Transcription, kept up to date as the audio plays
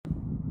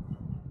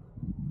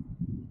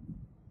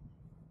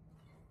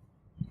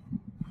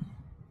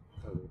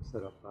they've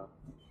set up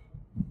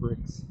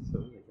bricks so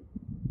that they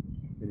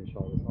can finish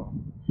all this off.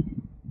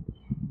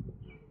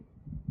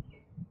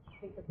 I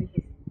think that they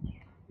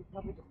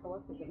probably just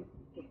collected them.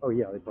 Oh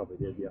yeah, they probably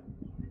did. Yeah,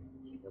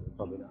 they're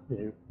probably not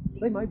new.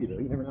 They might be though.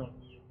 You never know.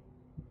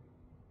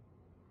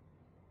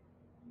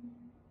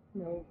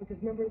 No, because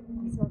remember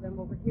we saw them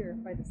over here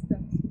by the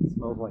steps. It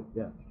smells like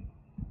death.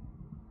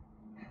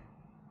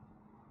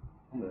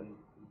 I'm gonna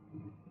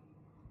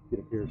get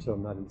up here so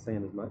I'm not in the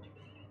sand as much.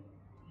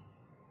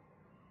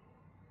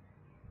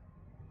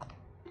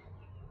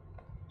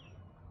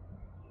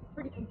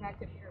 Pretty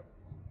compacted here.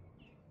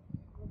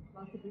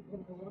 Lots of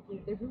people are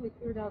working. They've really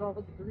cleared out all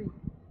the debris.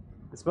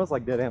 It smells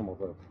like dead animals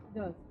though. It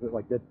does.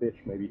 Like dead fish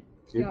maybe.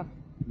 Yeah.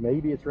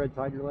 Maybe it's red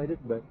tide related,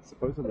 but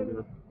supposedly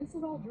But this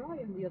is all dry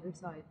on the other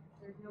side.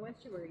 There's no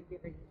estuary here.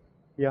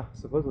 yeah,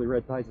 supposedly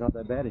red tide's not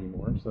that bad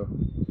anymore, so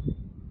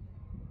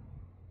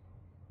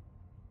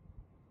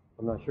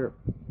I'm not sure.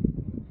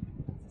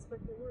 I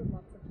suspect there were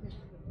lots of fish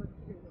that worked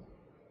here.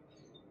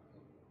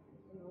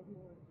 And all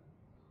more.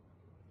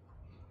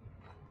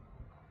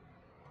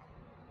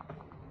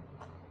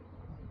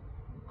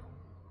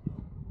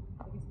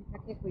 I guess we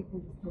technically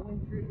can just go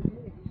in through the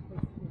village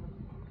place now.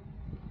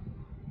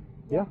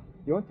 Yeah,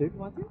 you want to? You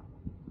want to?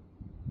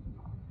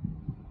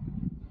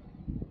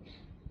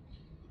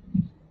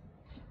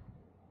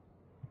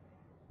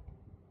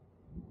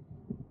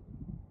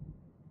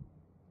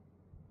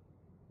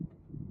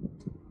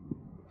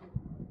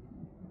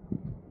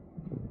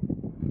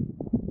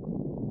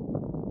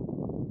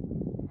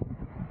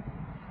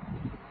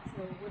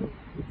 So what do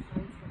the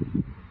signs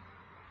say?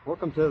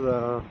 Welcome to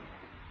the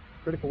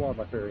critical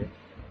wildlife area.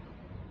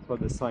 That's what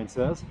this sign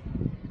says.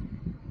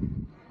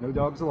 No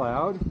dogs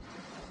allowed.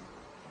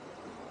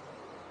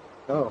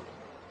 Oh,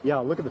 yeah,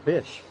 look at the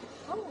fish.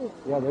 Oh,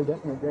 Yeah, they're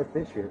definitely dead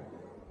fish here.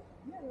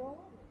 yeah, they're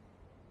all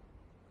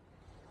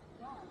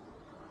over.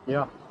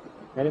 Yeah,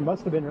 and it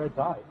must have been red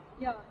tide.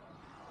 Yeah.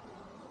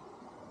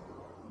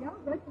 Yeah,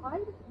 red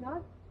tide,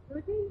 not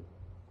hurricane.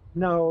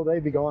 No,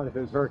 they'd be gone if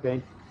it was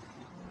hurricane.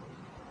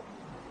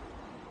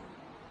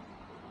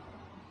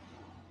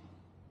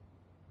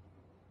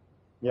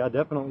 Yeah,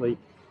 definitely.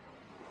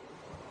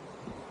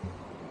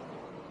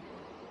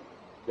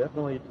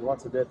 Definitely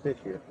lots of dead fish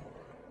here.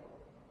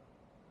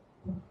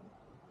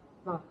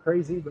 Not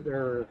crazy, but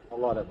there are a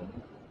lot of them.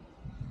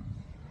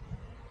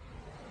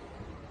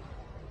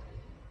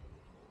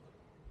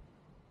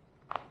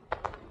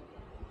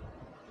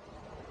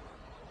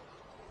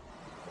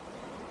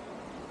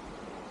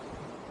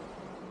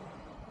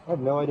 I have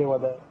no idea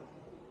what that.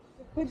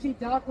 It could be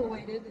dock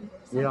related and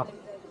something Yeah. that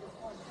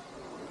just wanted.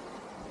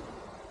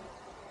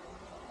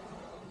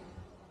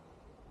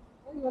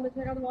 Oh, you want to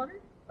check out the water?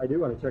 I do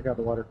want to check out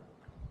the water.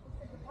 Looks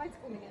like the tide's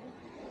coming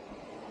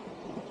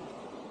in.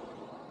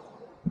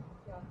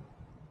 Yeah.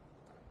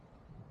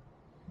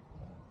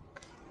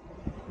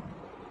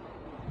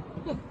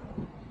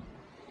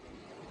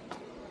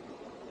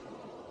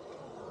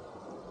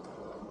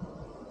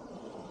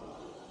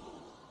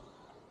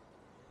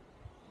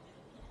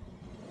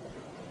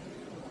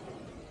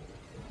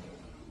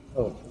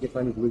 Oh, I guess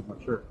I need to lose my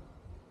shirt.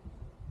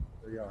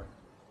 There you are.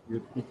 You're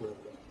the keeper of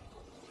it.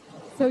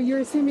 So you're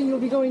assuming you'll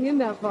be going in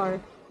that far?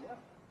 Yeah.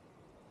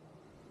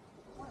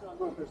 I don't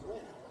know if there's wind.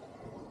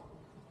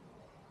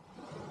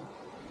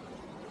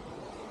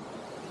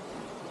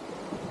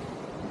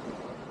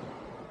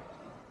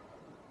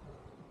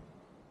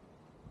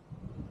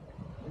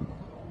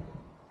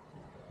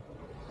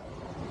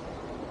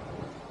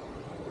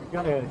 We've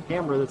got a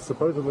camera that's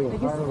supposedly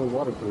entirely I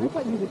waterproof.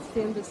 thought you would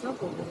stand this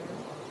up over there.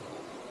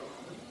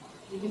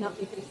 Maybe not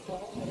make it as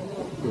tall. I don't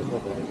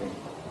know.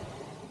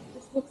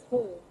 This looks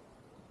cold.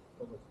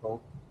 That looks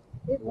cold.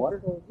 It Water?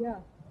 looks cold, yeah.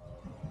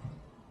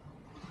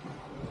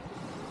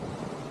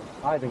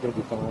 I think it'll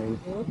be fine.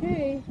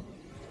 Okay.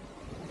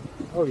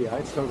 Oh yeah,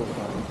 it's totally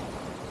fine.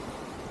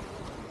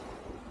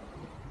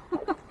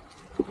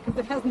 Because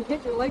it hasn't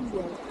hit your legs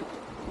yet.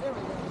 There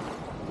we go.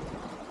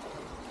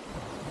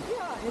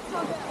 Yeah, it's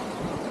not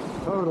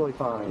bad. Totally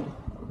fine.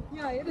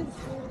 Yeah, it is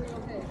totally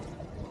okay.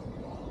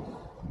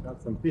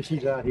 Got some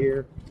fishies out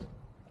here.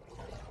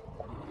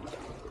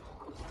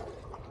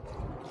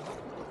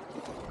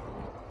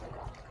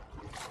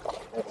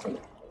 That's some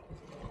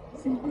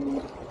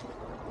seafood.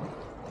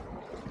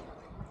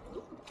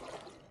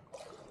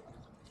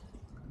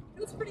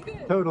 It's pretty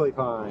good. Totally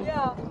fine.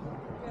 Yeah.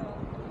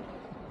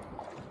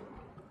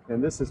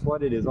 And this is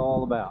what it is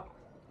all about.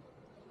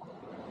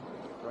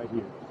 Right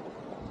here.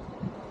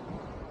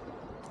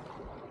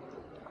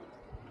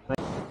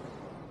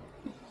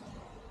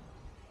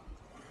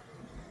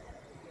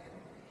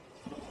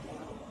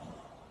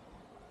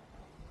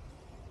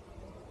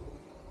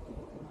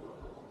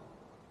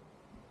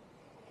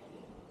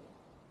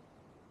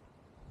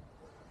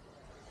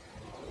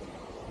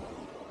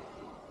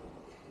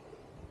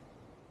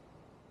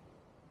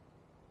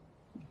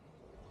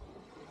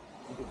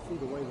 You can see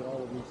the way that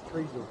all of these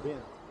trees are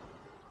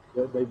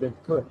bent. They've been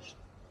pushed.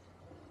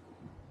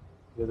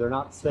 They're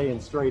not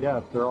staying straight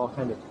up. They're all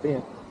kind of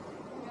bent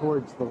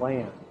towards the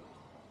land.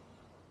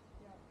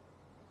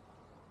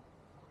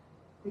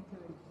 Big time.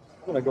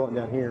 I'm gonna go on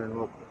down here and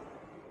we'll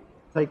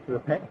take the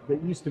path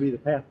that used to be the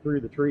path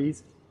through the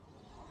trees.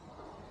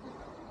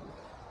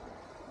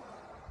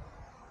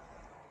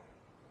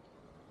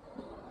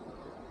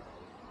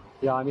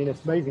 Yeah, I mean,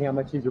 it's amazing how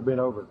much these are bent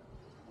over.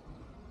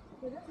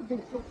 Yeah, that's a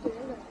big fish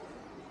there.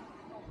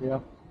 Yeah.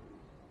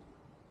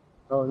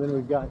 Oh, and then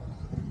we've got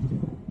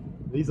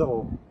these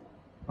little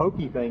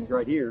pokey things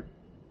right here,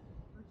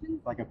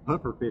 Urchins? like a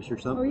puffer fish or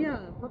Oh something. yeah,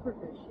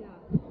 pufferfish, yeah.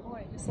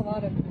 Boy, just a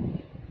lot of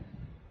them.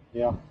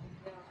 Yeah.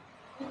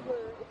 Yeah.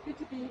 It's good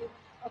to be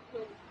up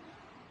close.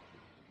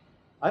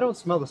 I don't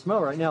smell the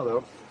smell right now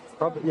though.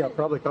 Probably, yeah,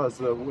 probably because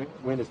the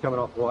wind is coming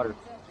off the water.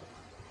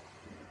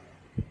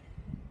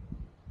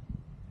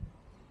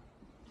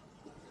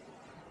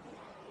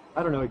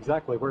 I don't know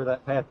exactly where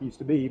that path used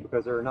to be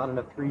because there are not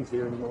enough trees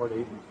here anymore to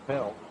even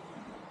tell.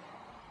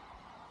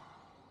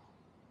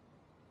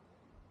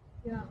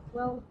 Yeah,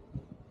 well,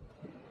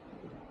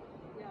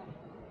 yeah.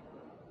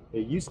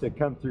 It used to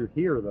come through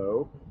here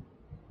though.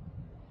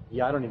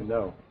 Yeah, I don't even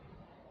know.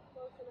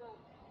 Close enough.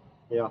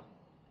 Yeah.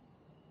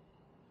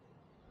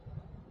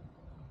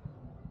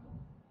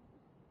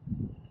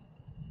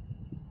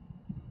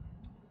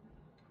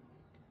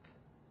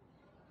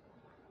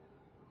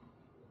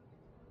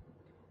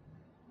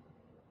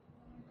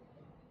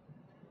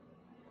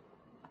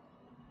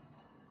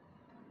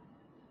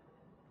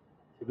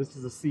 So this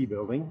is a C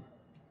building.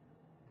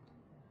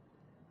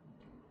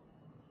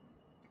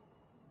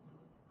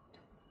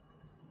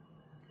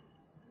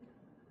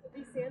 So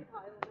these sand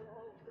piles are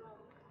all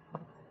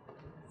from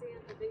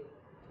sand that they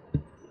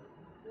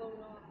blown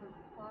off or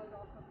plowed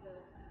off of the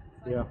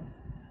site. Yeah.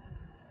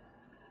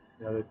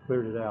 Yeah, they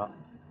cleared it out.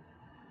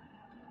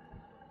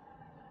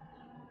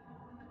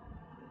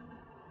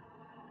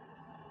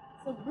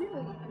 So really,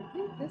 I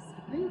think this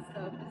green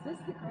stuff, is this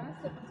the grass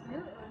that was here,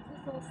 or is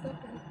this all stuff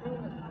that was grown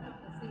on top of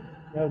the sand?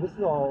 No,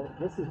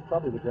 this is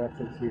probably the grass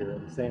that's here,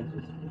 and the sand's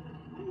just,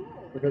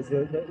 because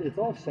it's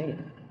all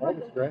sand. All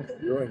this grass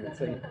is growing in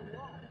sand.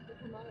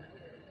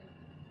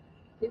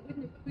 They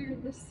wouldn't have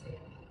cleared this sand.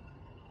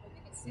 I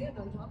think it's sand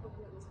on top of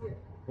what was here.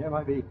 Yeah, it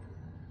might be.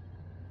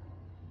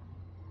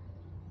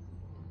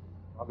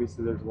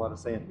 Obviously, there's a lot of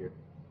sand here.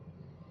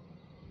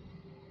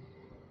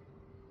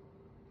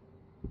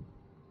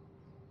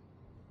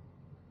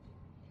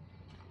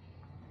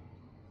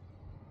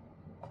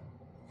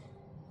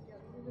 Yeah,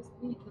 these are just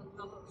weeds on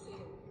top of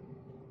sand.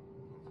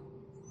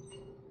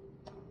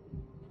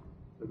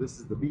 So this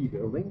is the B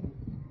building.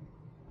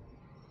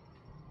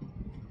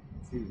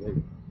 See, they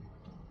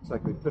looks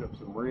like they put up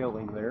some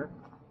railing there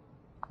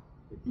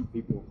to keep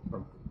people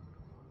from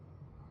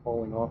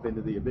falling off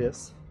into the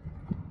abyss.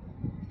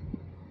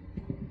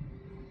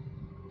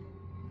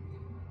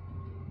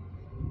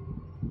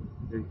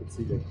 Here you can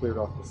see they cleared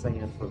off the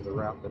sand from the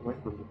route that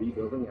went from the B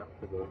building out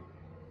to the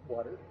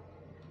water.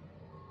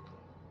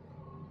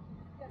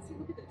 Yeah, see,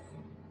 look at this.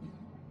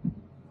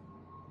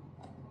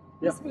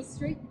 Yeah. This was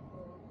straight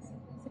before. This is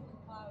basically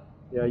plowed.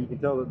 Yeah, you can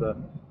tell that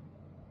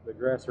the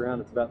grass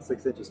around it's about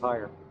 6 inches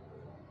higher.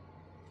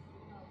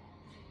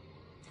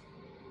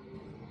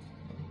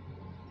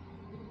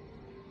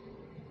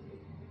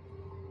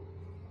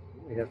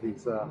 We have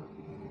these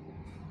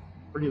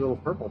pretty little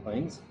purple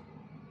things.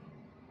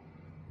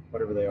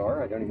 Whatever they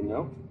are, I don't even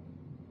know.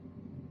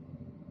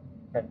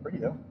 Kind of pretty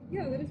though.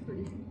 Yeah, that is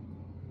pretty.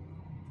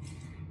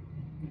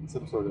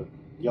 Some sort of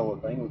yellow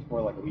thing, looks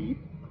more like a weed.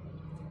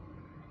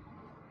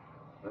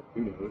 But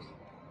who knows?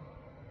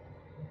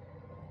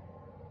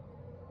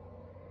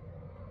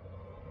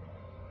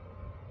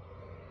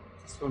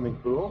 Swimming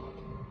pool.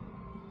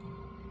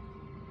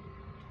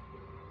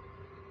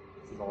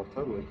 This is all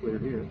totally clear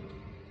here.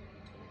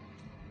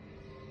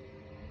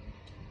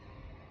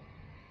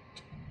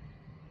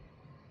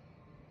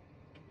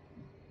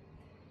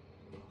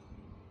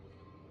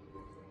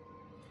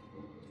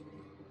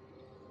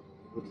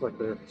 Looks like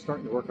they're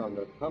starting to work on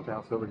the pump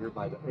house over here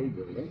by the A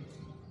building,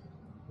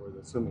 or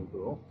the swimming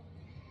pool.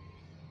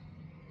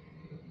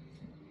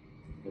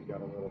 They've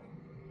got a little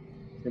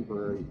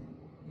temporary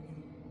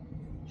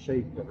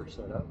shade cover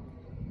set up.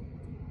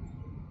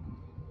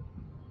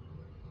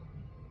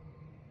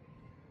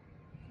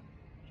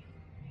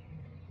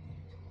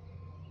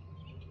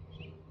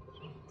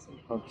 Some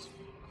pumps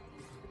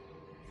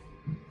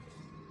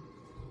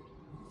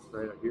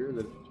right up here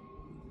that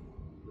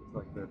looks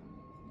like they're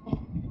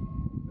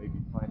maybe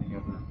finding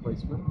as a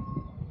replacement.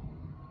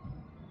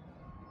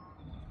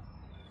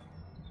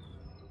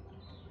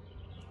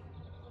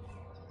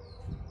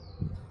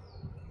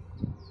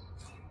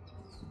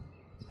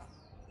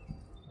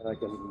 And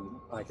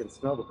I can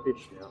smell the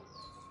fish now.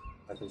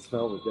 I can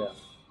smell the death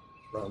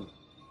from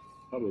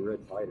probably red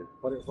fighter.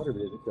 Whatever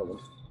it is that killed them.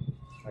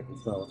 I can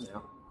smell it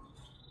now.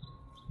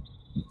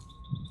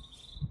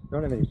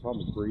 Don't have any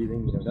problems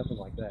breathing, nothing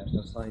like that.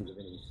 No signs of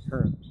any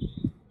current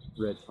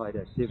red fight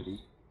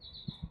activity.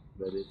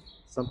 But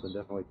something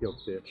definitely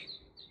killed fish.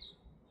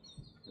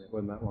 And it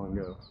wasn't that long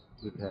ago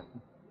that it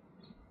happened.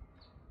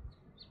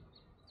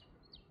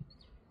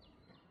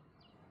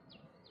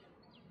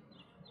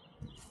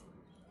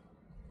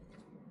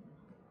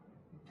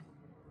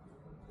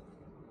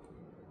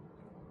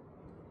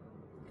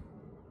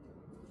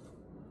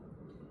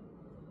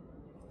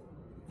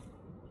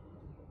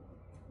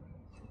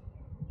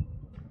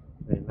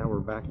 we're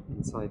back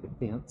inside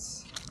the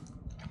fence.